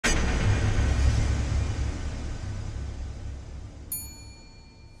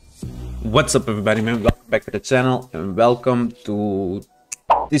What's up, everybody, man? Welcome back to the channel and welcome to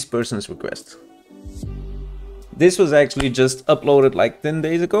this person's request. This was actually just uploaded like 10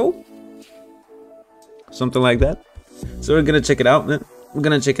 days ago, something like that. So we're gonna check it out, man. We're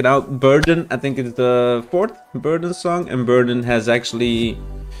gonna check it out. Burden, I think it's the 4th Burden song, and Burden has actually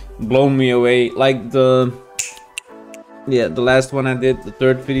blown me away. Like the last one I did, the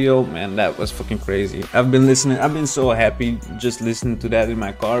 3rd video, man, that was fucking crazy. I've been so happy just listening to that in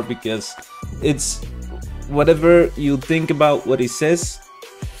my car, because it's whatever you think about what he says,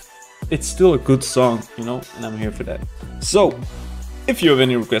 it's still a good song, you know, and I'm here for that. So if you have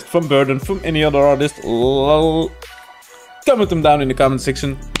any requests from Burden, from any other artist, comment them down in the comment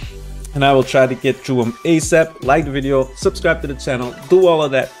section and I will try to get through them ASAP. Like the video, subscribe to the channel, do all of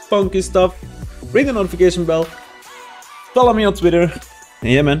that funky stuff, ring the notification bell. Follow me on Twitter. And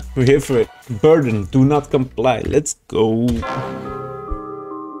yeah, man, we're here for it. Burden, do not comply. Let's go.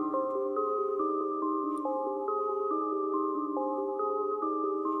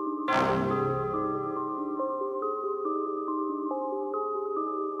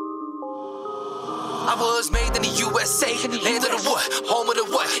 I was made in the USA, land of the what, home of the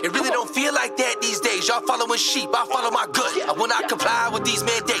what. It really don't feel like that these days. Y'all following sheep, I follow my gut. I will not comply with these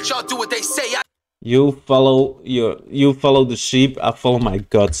mandates. Y'all do what they say. You follow the sheep, I follow my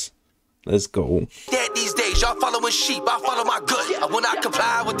guts. Let's go. That these days, y'all following sheep, I follow my gut. I will not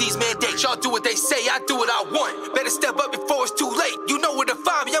comply with these mandates. Y'all do what they say, I do what I want. Better step up before it's too late. You know where to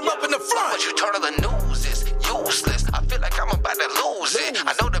find me, I'm up in the front. But you turn on the news, it's useless. I feel like I'm about to lose it.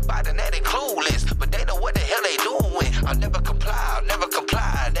 I know the Biden that ain't clueless, but they know what the hell they doing. I'll never comply, I'll never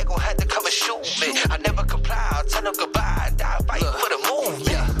comply. They gon' have to come and shoot me. I never comply, I'll tell them goodbye. Die fighting for the movement.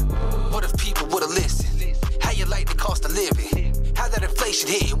 Yeah. What if people would've listened? How you like the cost of living? How that inflation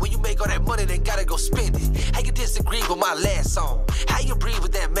hit? When you make all that money, then gotta go spend it. How you disagree with my last song? How you breathe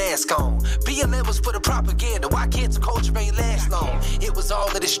with that mask on? BLM was for the propaganda. Why cancel culture ain't last long? It was all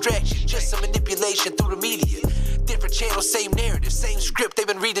a distraction, just some manipulation through the media. Different channels, same narrative, same script they've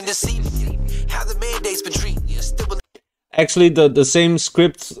been reading this evening. How the mandate's been treating you. Still actually, the same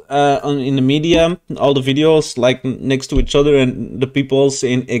script in the media, all the videos like next to each other, and the people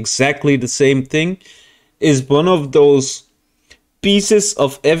saying exactly the same thing, is one of those pieces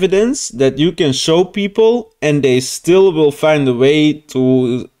of evidence that you can show people and they still will find a way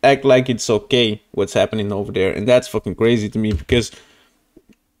to act like it's okay what's happening over there. And that's fucking crazy to me, because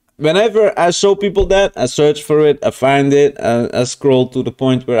whenever I show people that, I search for it, I find it, I scroll to the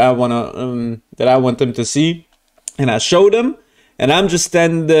point where I want them to see, and I show them, and I'm just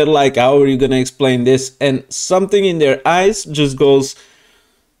standing there like, how are you gonna explain this? And something in their eyes just goes,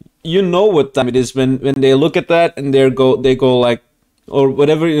 you know what time it is when they look at that and they go like, or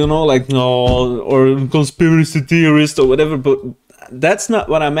whatever, you know, like, no, or conspiracy theorist or whatever. But that's not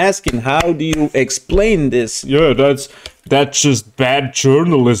what I'm asking. How do you explain this? Yeah, that's just bad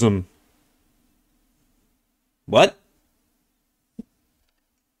journalism. What?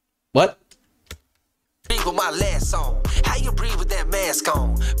 What? with my last song. How you breathe with that mask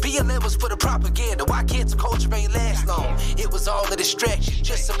on? BLM was for the propaganda. Why cancel culture ain't last long? It was all a distraction,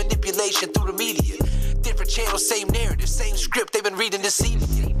 just some manipulation through the media. Different channels, same narrative, same script they've been reading this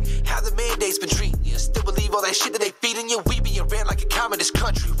evening. How the mandate's been treating you. Still believe all that shit that they feeding you. We being ran like a communist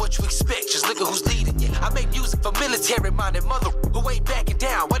country. What you expect? Just look at who's leading you. I make music for military-minded mother who ain't backing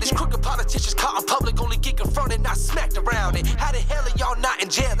down. Why these crooked politicians caught in public only get confronted, not smacked around it? How the hell are y'all not in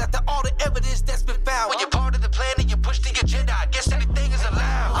jail after all the evidence that's been found? When you're part of the plan and you push the agenda, I guess anything is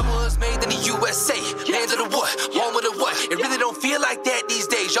allowed. I was made in the USA, land of the what, home of the what. It really don't feel like that these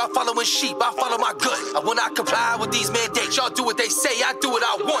days. Y'all following sheep, I follow my gut. I will not comply with these mandates. Y'all do what they say, I do what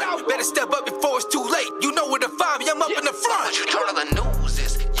I want. Better step up before it's too late. You know where to find me, I'm up in the front. But you turn on the news,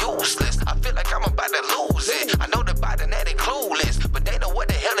 it's useless. I feel like I'm about to lose it. I know the Biden that ain't clueless, but they know what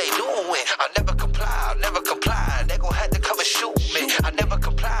the hell they doing. I'll never comply, I'll never comply. They gon' have to come and shoot me. I never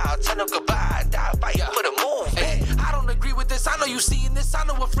comply, I'll tell them goodbye. Die fighting for the movement. I don't agree with this, I know you seeing this. I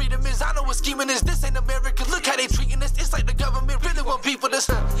know what freedom is, I know what scheming is. This ain't America, look how they treating us. It's like the government really want people to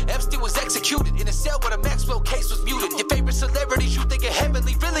Epstein was executed in a cell where the Maxwell case was muted. Your favorite celebrities you think are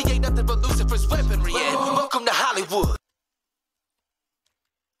heavenly really ain't nothing but Lucifer's weaponry. And welcome to Hollywood.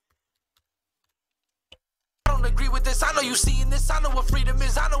 I don't agree with this, I know you seeing this. I know what freedom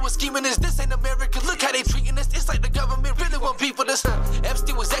is, I know what scheming is. This ain't America, look how they treating us. It's like the government really want people to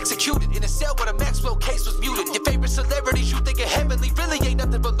Epstein was executed in a cell where the Maxwell case was muted. Your favorite celebrities you think are heavenly really ain't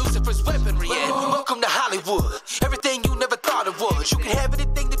nothing but Lucifer's weaponry. And welcome to Hollywood. Everything you never thought it was. You can have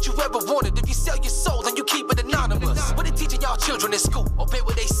anything that you ever wanted. If you sell your soul, then you keep it anonymous. What they teaching y'all children in school? Obey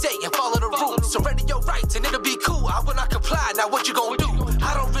what they say and follow the rules. Surrender your rights and it'll be cool. I will not comply, now what you gonna do?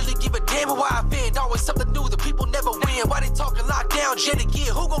 I don't really give a damn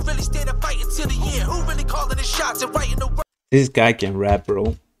till the end. Who really calling the shots and writing the words? This guy can rap, bro,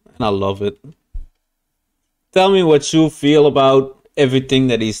 and I love it. Tell me what you feel about everything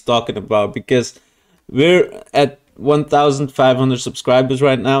that he's talking about, because we're at 1,500 subscribers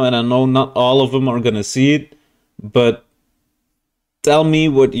right now, and I know not all of them are gonna see it, but tell me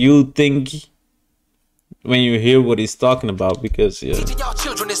what you think when you hear what he's talking about, because yeah. Teaching y'all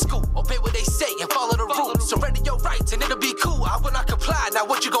children in school, obey what they say and follow the rules. Surrender your rights and it'll be cool. I will not comply. Now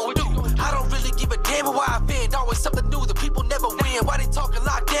what you gonna do? I don't really give a damn who I offend. Always something new. The people never win. Why they talking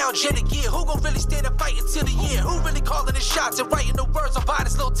lockdown yet again? Who gon' really stand and fight until the end? Who really calling the shots and writing the words on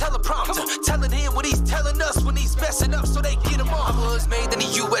this little teleprompter? Telling him what he's telling us when he's messing up so they get him on. I was made in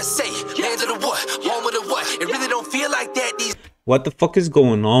the USA. Land of the what? Home of the what? It really don't feel like that these. What the fuck is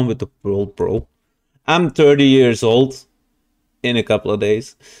going on with the world, bro? I'm 30 years old in a couple of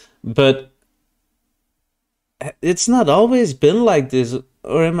days, but it's not always been like this,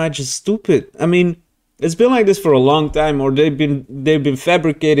 or am I just stupid? I mean, it's been like this for a long time, or they've been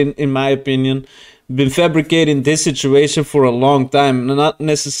fabricating, in my opinion, been fabricating this situation for a long time. Not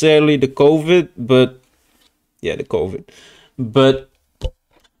necessarily the COVID, but yeah, the COVID. But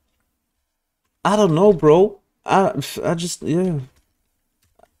I don't know, bro. I just, yeah.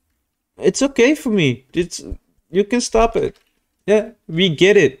 It's okay for me. You can stop it. Yeah, we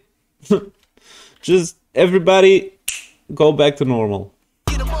get it. Just everybody go back to normal.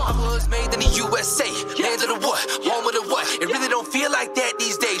 It really don't feel like that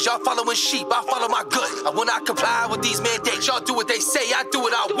these days. Y'all following sheep, I follow my gut. I will not comply with these mandates. Y'all do what they say, I do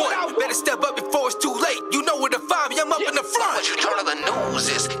what I want. Better step up before it's too late. You know where to find me, I'm up in the front. What you turn on the news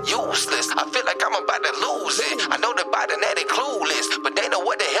is useless. I feel like I'm about to lose it. I know the Biden that they clueless, but they know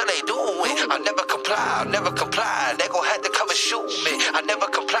what the hell they doing. I'll never comply, I'll never comply. They gon' have to come and shoot me. I never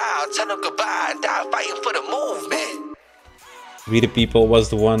comply, I'll tell them goodbye and die fighting for the movement. We the People was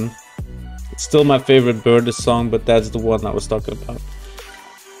the one. It's still my favorite Bird song, but that's the one I was talking about.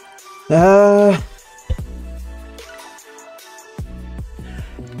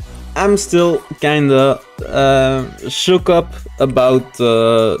 I'm still kinda shook up about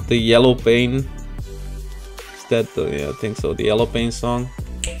the Yellow Pain. Is that the, yeah, I think so, the Yellow Pain song.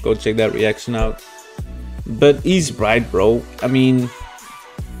 Go check that reaction out. But he's right, bro. I mean,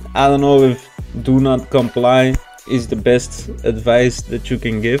 I don't know if do not comply is the best advice that you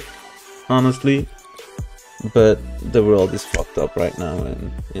can give, honestly, but the world is fucked up right now,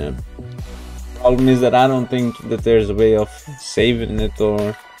 and yeah, problem is that I don't think that there's a way of saving it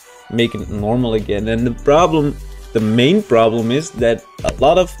or making it normal again. And the main problem is that a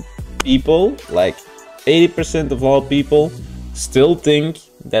lot of people, like 80% of all people, still think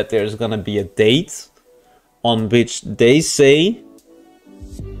that there's gonna be a date on which they say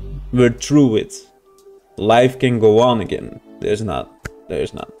we're through it, life can go on again. There's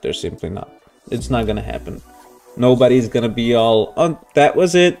simply not. It's not gonna happen. Nobody's gonna be all, oh, that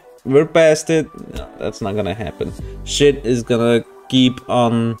was it, we're past it. No, that's not gonna happen. Shit is gonna keep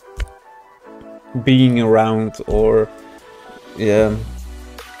on being around, or yeah.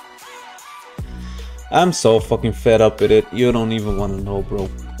 I'm so fucking fed up with it. You don't even want to know, bro.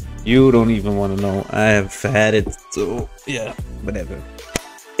 You don't even want to know. I have had it, so yeah, whatever.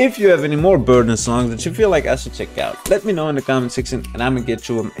 If you have any more Burden songs that you feel like I should check out, let me know in the comment section and I'm gonna get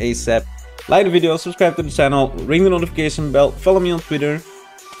to them ASAP. Like the video, subscribe to the channel, ring the notification bell, follow me on Twitter,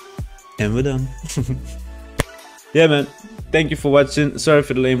 and we're done. Yeah, man. Thank you for watching. Sorry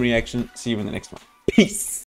for the lame reaction. See you in the next one. Peace.